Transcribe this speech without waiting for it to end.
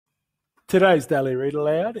Today's Daily Read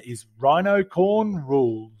Aloud is Rhinocorn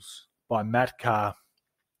Rules by Matt Carr.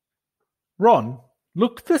 Ron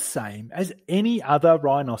looked the same as any other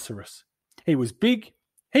rhinoceros. He was big,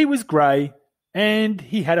 he was grey, and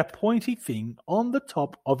he had a pointy thing on the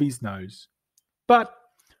top of his nose. But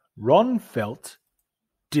Ron felt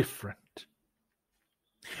different.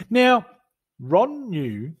 Now, Ron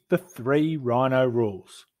knew the 3 rhino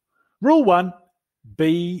rules. Rule 1,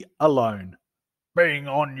 be alone. Being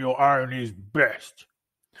on your own is best.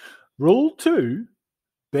 Rule 2,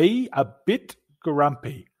 be a bit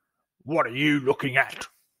grumpy. What are you looking at?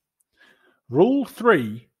 Rule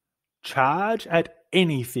 3, charge at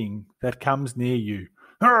anything that comes near you.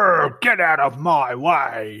 Get out of my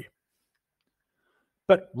way.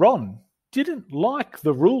 But Ron didn't like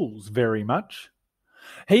the rules very much.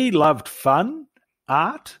 He loved fun,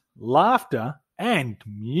 art, laughter, and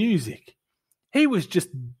music. He was just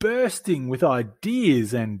bursting with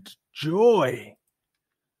ideas and joy.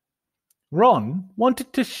 Ron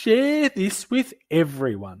wanted to share this with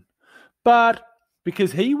everyone, but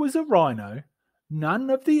because he was a rhino, none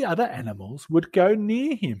of the other animals would go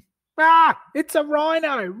near him. It's a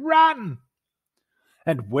rhino, run!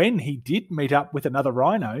 And when he did meet up with another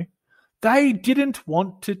rhino, they didn't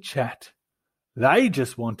want to chat. They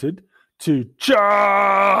just wanted to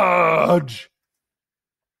charge.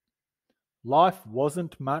 Life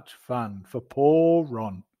wasn't much fun for poor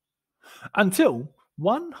Ron. Until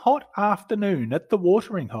one hot afternoon at the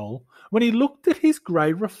watering hole when he looked at his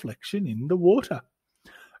grey reflection in the water.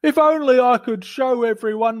 If only I could show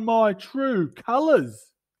everyone my true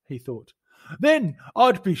colours, he thought. Then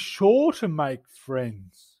I'd be sure to make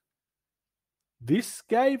friends. This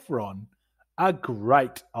gave Ron a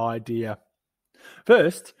great idea.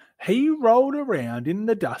 First, he rolled around in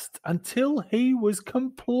the dust until he was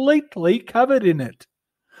completely covered in it.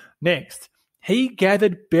 Next, he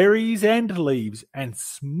gathered berries and leaves and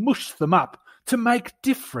smushed them up to make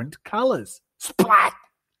different colours. Splat!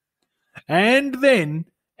 And then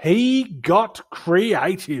he got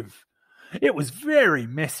creative. It was very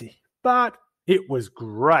messy, but it was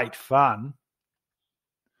great fun.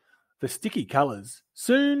 The sticky colours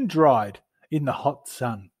soon dried in the hot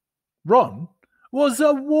sun. Ron was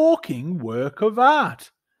a walking work of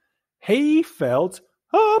art. He felt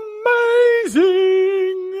amazing.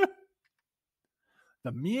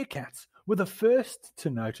 The meerkats were the first to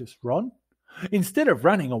notice Ron. Instead of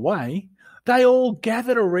running away, they all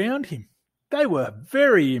gathered around him. They were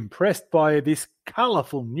very impressed by this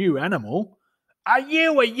colourful new animal. Are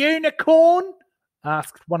you a unicorn?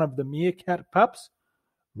 Asked one of the meerkat pups.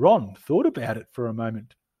 Ron thought about it for a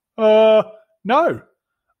moment. No,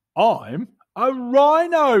 I'm a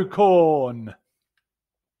rhinocorn.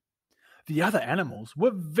 The other animals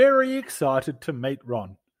were very excited to meet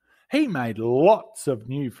Ron. He made lots of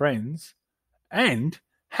new friends and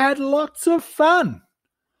had lots of fun.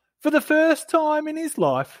 For the first time in his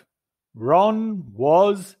life, Ron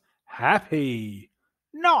was happy.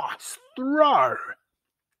 Nice throw.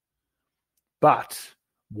 But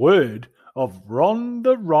word of Ron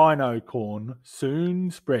the Rhinocorn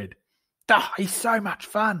soon spread. He's so much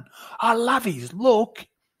fun. I love his look.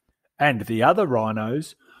 And the other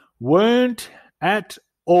rhinos weren't at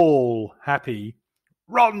all happy.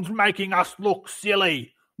 Ron's making us look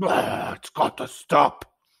silly. It's got to stop.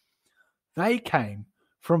 They came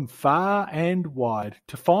from far and wide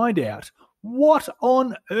to find out what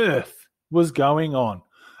on earth was going on.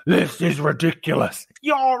 This is ridiculous.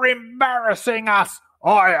 You're embarrassing us.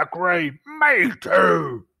 I agree. Me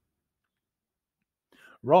too.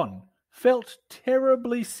 Ron felt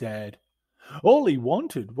terribly sad. All he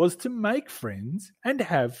wanted was to make friends and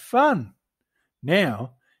have fun.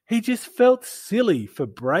 Now he just felt silly for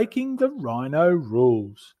breaking the rhino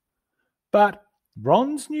rules. But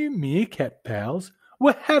Ron's new meerkat pals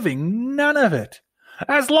were having none of it.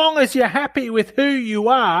 As long as you're happy with who you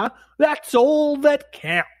are, that's all that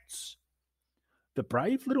counts. The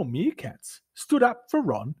brave little meerkats stood up for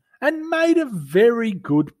Ron and made a very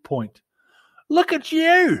good point. Look at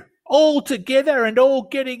you, all together and all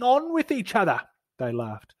getting on with each other, they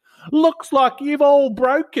laughed. Looks like you've all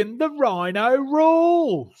broken the rhino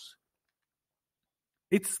rules.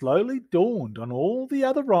 It slowly dawned on all the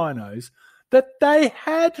other rhinos that they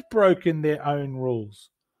had broken their own rules.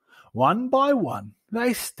 One by one,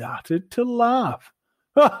 they started to laugh.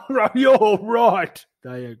 You're right,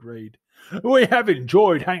 they agreed. We have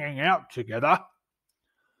enjoyed hanging out together.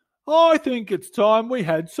 I think it's time we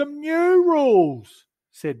had some new rules,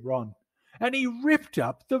 said Ron, and he ripped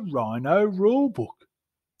up the Rhino rule book.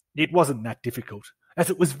 It wasn't that difficult, as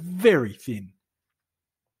it was very thin.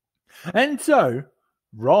 And so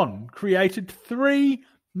Ron created 3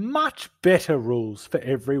 much better rules for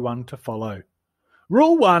everyone to follow.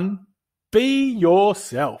 Rule 1, be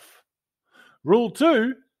yourself. Rule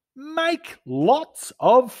 2, make lots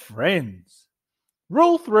of friends.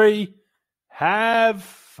 Rule 3, have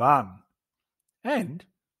fun. And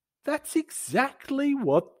that's exactly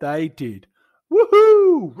what they did.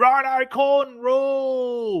 Woohoo! Rhinocorn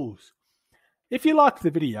Rules! If you liked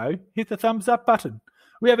the video, hit the thumbs up button.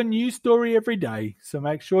 We have a new story every day, so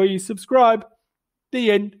make sure you subscribe.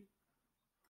 The end.